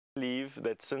believe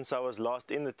that since I was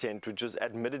last in the tent, which was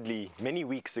admittedly many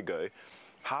weeks ago,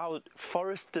 how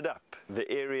forested up the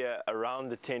area around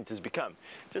the tent has become.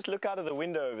 Just look out of the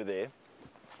window over there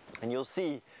and you'll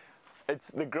see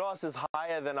the grass is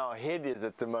higher than our head is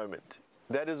at the moment.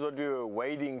 That is what we were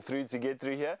wading through to get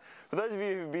through here. For those of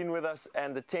you who've been with us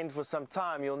and the tent for some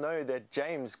time, you'll know that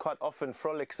James quite often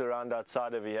frolics around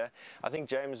outside over here. I think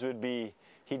James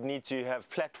he'd need to have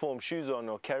platform shoes on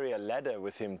or carry a ladder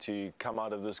with him to come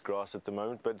out of this grass at the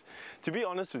moment. But to be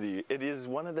honest with you, it is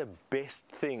one of the best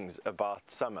things about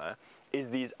summer is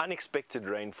these unexpected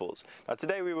rainfalls. Now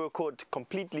today we were caught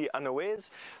completely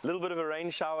unawares, a little bit of a rain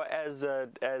shower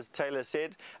as Taylor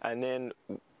said, and then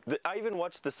I even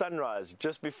watched the sunrise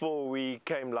just before we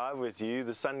came live with you.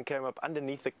 The sun came up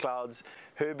underneath the clouds.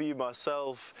 Herbie,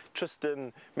 myself,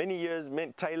 Tristan,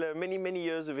 Taylor, many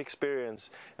years of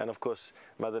experience. And of course,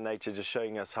 Mother Nature just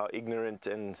showing us how ignorant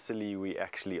and silly we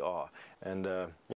actually are. And